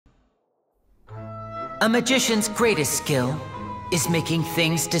A magician's greatest skill is making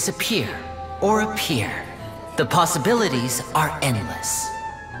things disappear or appear. The possibilities are endless.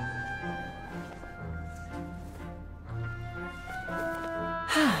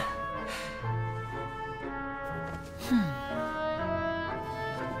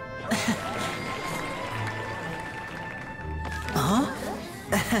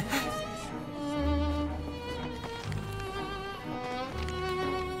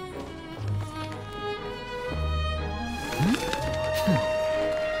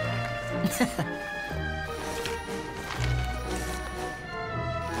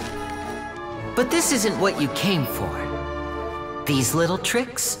 But this isn't what you came for. These little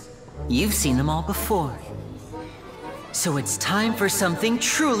tricks, you've seen them all before. So it's time for something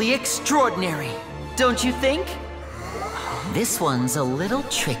truly extraordinary, don't you think? This one's a little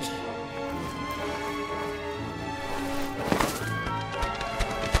tricky.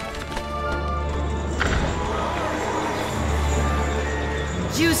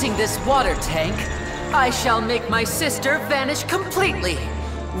 Using this water tank, I shall make my sister vanish completely,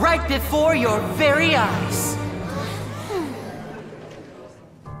 right before your very eyes.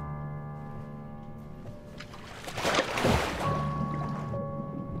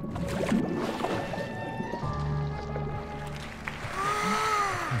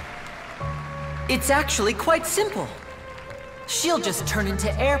 It's actually quite simple. She'll just turn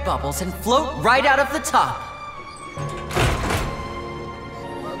into air bubbles and float right out of the top.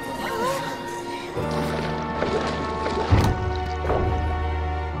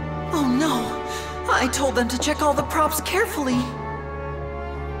 I told them to check all the props carefully.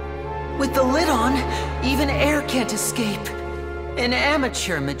 With the lid on, even air can't escape. An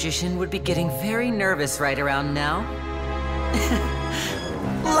amateur magician would be getting very nervous right around now.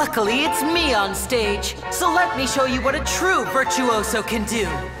 Luckily, it's me on stage, so let me show you what a true virtuoso can do.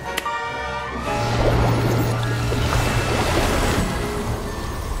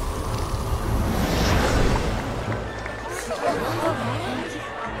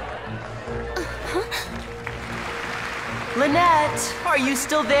 Lynette, are you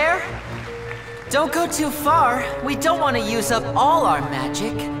still there? Don't go too far. We don't want to use up all our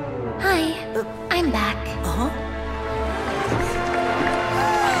magic. Hi.